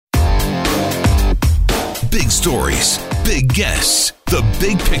stories, big guests, the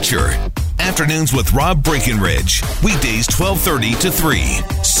big picture. Afternoons with Rob Breckenridge. Weekdays 1230 to 3,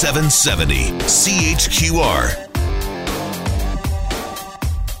 770 CHQR.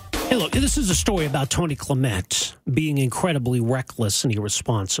 Hey, look, this is a story about Tony Clement being incredibly reckless and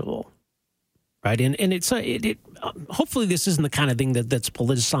irresponsible, right? And it's hopefully this isn't the kind of thing that's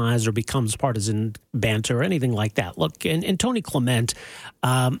politicized or becomes partisan banter or anything like that. Look, and Tony Clement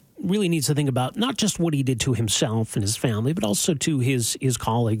really needs to think about not just what he did to himself and his family, but also to his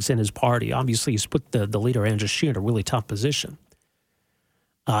colleagues and his party. Obviously, he's put the leader, Andrew Scheer, in a really tough position.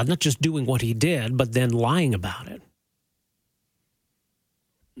 Not just doing what he did, but then lying about it.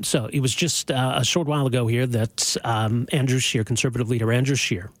 So it was just a short while ago here that Andrew Scheer, conservative leader Andrew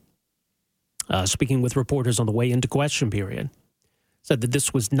Scheer, speaking with reporters on the way into question period, said that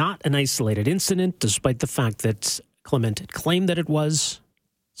this was not an isolated incident, despite the fact that Clement had claimed that it was.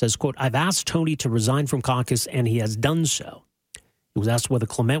 Says, quote, "I've asked Tony to resign from caucus, and he has done so." He was asked whether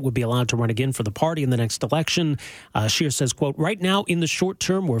Clement would be allowed to run again for the party in the next election. Scheer says, quote, "Right now, in the short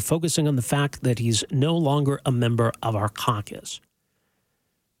term, we're focusing on the fact that he's no longer a member of our caucus."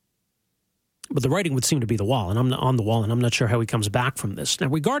 But the writing would seem to be the wall, and I'm on the wall, and I'm not sure how he comes back from this. Now,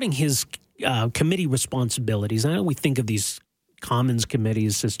 regarding his committee responsibilities, I know we think of these Commons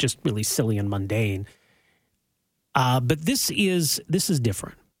committees as just really silly and mundane, but this is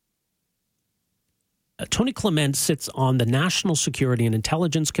different. Tony Clement sits on the National Security and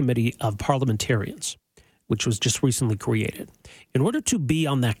Intelligence Committee of Parliamentarians, which was just recently created. In order to be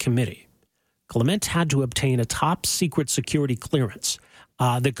on that committee, Clement had to obtain a top-secret security clearance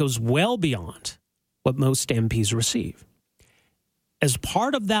that goes well beyond what most MPs receive. As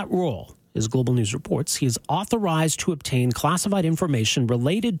part of that role, as Global News reports, he is authorized to obtain classified information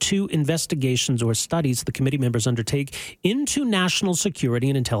related to investigations or studies the committee members undertake into national security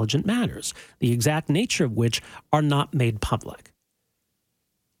and intelligence matters, the exact nature of which are not made public.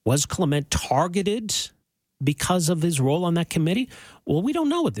 Was Clement targeted because of his role on that committee? Well, we don't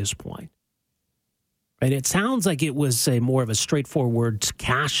know at this point. And it sounds like it was more of a straightforward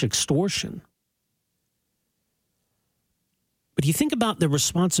cash extortion. But you think about the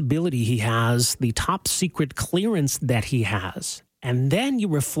responsibility he has, the top secret clearance that he has, and then you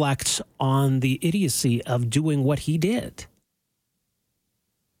reflect on the idiocy of doing what he did.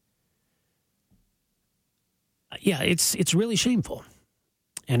 Yeah, it's really shameful,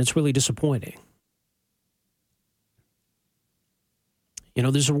 and it's really disappointing. You know,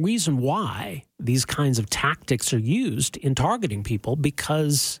 there's a reason why these kinds of tactics are used in targeting people,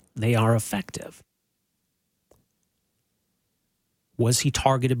 because they are effective. Was he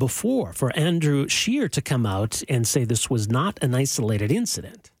targeted before? For Andrew Scheer to come out and say this was not an isolated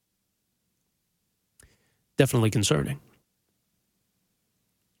incident, definitely concerning.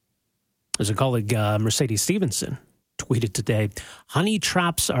 As a colleague, Mercedes Stevenson, tweeted today, "Honey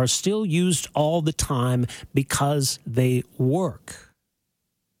traps are still used all the time because they work."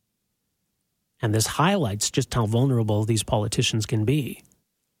 And this highlights just how vulnerable these politicians can be.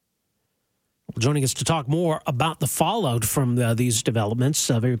 Joining us to talk more about the fallout from these developments,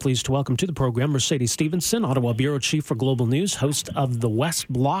 very pleased to welcome to the program Mercedes Stevenson, Ottawa Bureau Chief for Global News, host of The West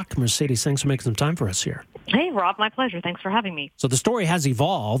Block. Mercedes, thanks for making some time for us here. Hey, Rob, my pleasure. Thanks for having me. So the story has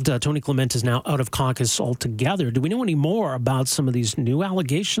evolved. Tony Clement is now out of caucus altogether. Do we know any more about some of these new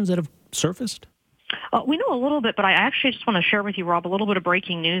allegations that have surfaced? We know a little bit, but I actually just want to share with you, Rob, a little bit of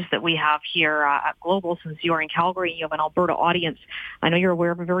breaking news that we have here at Global. Since you are in Calgary, you have an Alberta audience. I know you're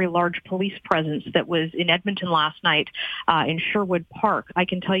aware of a very large police presence that was in Edmonton last night in Sherwood Park. I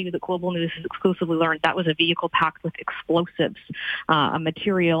can tell you that Global News has exclusively learned that was a vehicle packed with explosives, a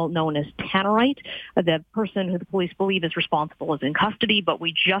material known as tannerite. The person who the police believe is responsible is in custody, but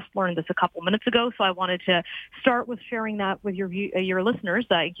we just learned this a couple minutes ago, so I wanted to start with sharing that with your listeners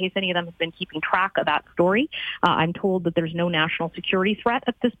in case any of them have been keeping track of that story. I'm told that there's no national security threat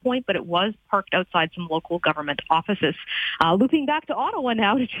at this point, but it was parked outside some local government offices. Looping back to Ottawa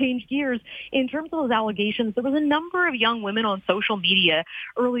now to change gears, in terms of those allegations, there was a number of young women on social media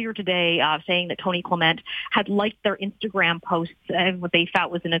earlier today saying that Tony Clement had liked their Instagram posts, and what they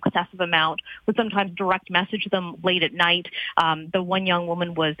felt was an excessive amount, would sometimes direct message them late at night. The one young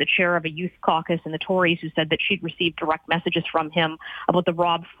woman was the chair of a youth caucus in the Tories who said that she'd received direct messages from him about the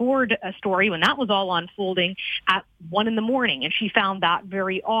Rob Ford story when that was all unfolding at 1 a.m, and she found that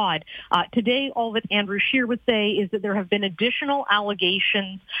very odd. Today, all that Andrew Scheer would say is that there have been additional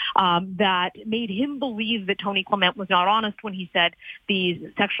allegations that made him believe that Tony Clement was not honest when he said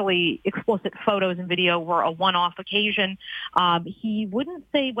these sexually explicit photos and video were a one-off occasion. He wouldn't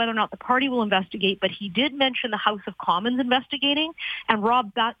say whether or not the party will investigate, but he did mention the House of Commons investigating. And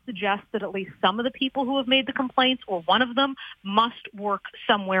Rob, that suggests that at least some of the people who have made the complaints, or one of them, must work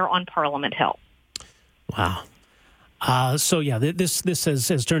somewhere on Parliament Hill. Wow. This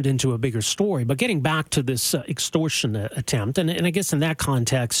has turned into a bigger story. But getting back to this extortion attempt, and I guess in that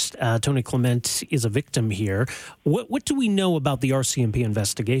context, Tony Clement is a victim here. What do we know about the RCMP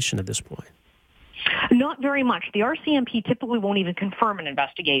investigation at this point? Not very much. The RCMP typically won't even confirm an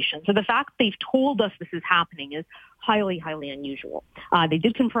investigation. So the fact they've told us this is happening is highly, highly unusual. They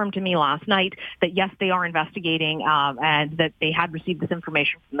did confirm to me last night that, yes, they are investigating and that they had received this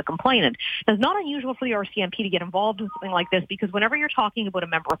information from the complainant. Now, it's not unusual for the RCMP to get involved in something like this because whenever you're talking about a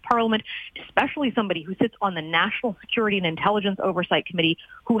member of Parliament, especially somebody who sits on the National Security and Intelligence Oversight Committee,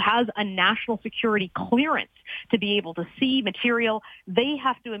 who has a national security clearance to be able to see material, they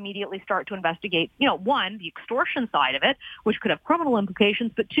have to immediately start to investigate, one, the extortion side of it, which could have criminal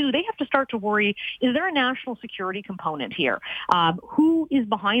implications, but two, they have to start to worry, is there a national security component here? Who is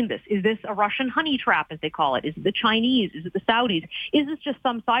behind this? Is this a Russian honey trap, as they call it? Is it the Chinese? Is it the Saudis? Is this just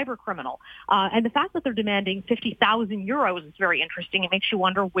some cyber criminal? And the fact that they're demanding 50,000 euros is very interesting. It makes you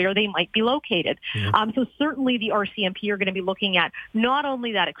wonder where they might be located. Yeah. So certainly the RCMP are going to be looking at not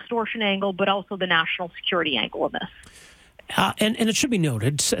only that extortion angle, but also the national security angle of this. And it should be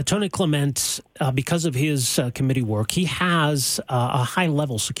noted, Tony Clement, because of his committee work, he has a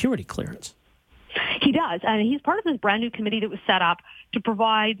high-level security clearance. He does, and he's part of this brand new committee that was set up to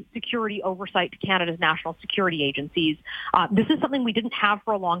provide security oversight to Canada's national security agencies. This is something we didn't have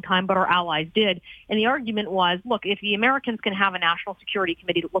for a long time, but our allies did. And the argument was, look, if the Americans can have a national security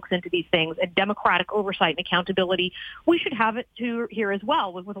committee that looks into these things and democratic oversight and accountability, we should have it here as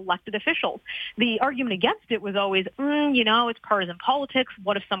well with elected officials. The argument against it was always, it's partisan politics.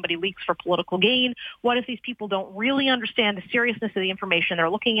 What if somebody leaks for political gain? What if these people don't really understand the seriousness of the information they're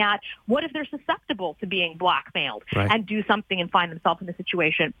looking at? What if they're susceptible to being blackmailed and do something and find themselves in a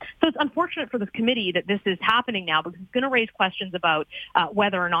situation? So it's unfortunate for this committee that this is happening now because it's going to raise questions about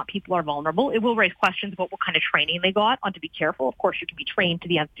whether or not people are vulnerable. It will raise questions about what kind of training they got on to be careful. Of course, you can be trained to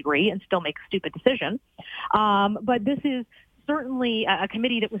the nth degree and still make a stupid decision. But this is certainly a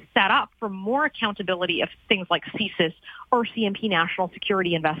committee that was set up for more accountability of things like CSIS, RCMP National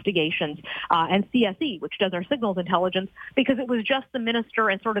Security Investigations, and CSE, which does our signals intelligence, because it was just the minister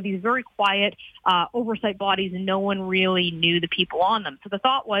and sort of these very quiet oversight bodies, and no one really knew the people on them. So the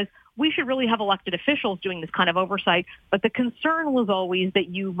thought was, we should really have elected officials doing this kind of oversight, but the concern was always that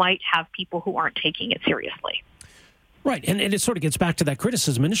you might have people who aren't taking it seriously. Right, and it sort of gets back to that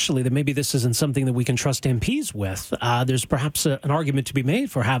criticism initially that maybe this isn't something that we can trust MPs with. There's perhaps an argument to be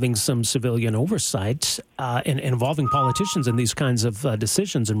made for having some civilian oversight and involving politicians in these kinds of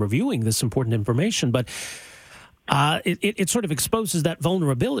decisions and reviewing this important information, but it sort of exposes that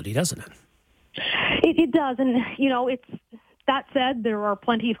vulnerability, doesn't it? It does, and, it's... That said, there are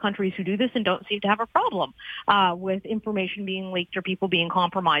plenty of countries who do this and don't seem to have a problem with information being leaked or people being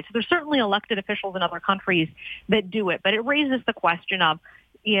compromised. So there's certainly elected officials in other countries that do it. But it raises the question of,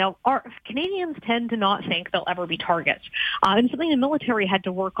 our Canadians tend to not think they'll ever be targets. And something the military had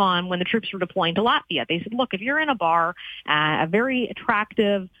to work on when the troops were deploying to Latvia. They said, look, if you're in a bar, a very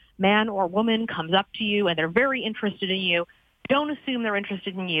attractive man or woman comes up to you and they're very interested in you, don't assume they're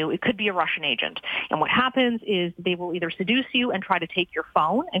interested in you. It could be a Russian agent. And what happens is they will either seduce you and try to take your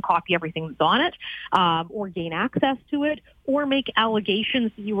phone and copy everything that's on it, or gain access to it, or make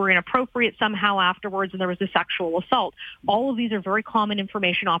allegations that you were inappropriate somehow afterwards and there was a sexual assault. All of these are very common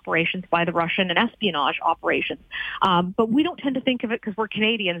information operations by the Russian and espionage operations. But we don't tend to think of it because we're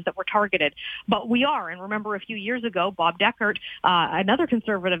Canadians that we're targeted. But we are. And remember, a few years ago, Bob Deckert, another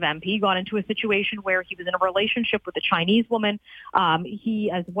Conservative MP, got into a situation where he was in a relationship with a Chinese woman.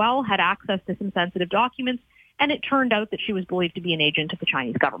 He as well had access to some sensitive documents. And it turned out that she was believed to be an agent of the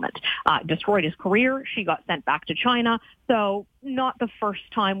Chinese government. Destroyed his career. She got sent back to China. So not the first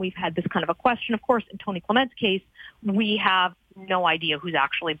time we've had this kind of a question. Of course, in Tony Clement's case, we have no idea who's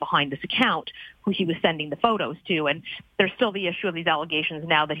actually behind this account, who he was sending the photos to. And there's still the issue of these allegations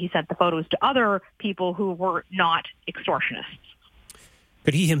now that he sent the photos to other people who were not extortionists.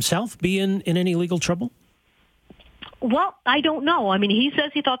 Could he himself be in any legal trouble? Well, I don't know. I mean, he says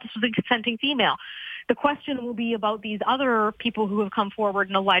he thought this was a consenting female. The question will be about these other people who have come forward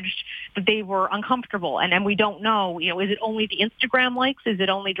and alleged that they were uncomfortable. And we don't know, is it only the Instagram likes? Is it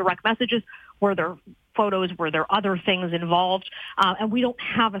only direct messages? Were there photos? Were there other things involved? And we don't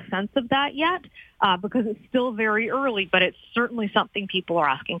have a sense of that yet because it's still very early, but it's certainly something people are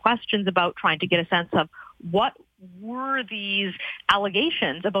asking questions about, trying to get a sense of what were these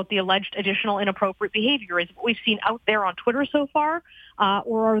allegations about the alleged additional inappropriate behavior? Is what we've seen out there on Twitter so far,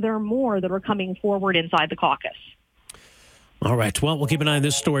 or are there more that are coming forward inside the caucus? All right. Well, we'll keep an eye on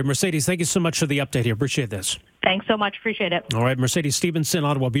this story. Mercedes, thank you so much for the update here. Appreciate this. Thanks so much. Appreciate it. All right. Mercedes Stephenson,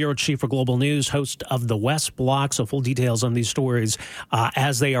 Ottawa Bureau Chief for Global News, host of the West Block. So full details on these stories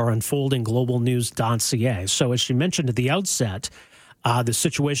as they are unfolding, globalnews.ca. So as she mentioned at the outset, the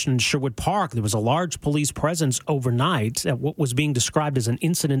situation in Sherwood Park, there was a large police presence overnight at what was being described as an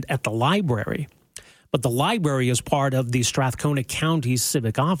incident at the library. But the library is part of the Strathcona County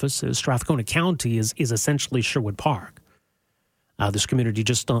Civic Offices. Strathcona County is essentially Sherwood Park. This community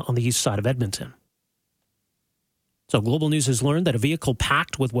just on the east side of Edmonton. So Global News has learned that a vehicle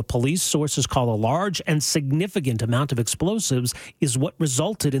packed with what police sources call a large and significant amount of explosives is what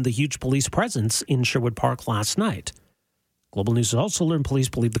resulted in the huge police presence in Sherwood Park last night. Global News has also learned police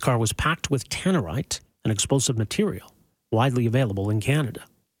believe the car was packed with tannerite, an explosive material widely available in Canada.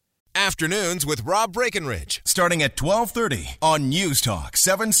 Afternoons with Rob Breckenridge, starting at 12:30 on News Talk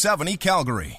 770 Calgary.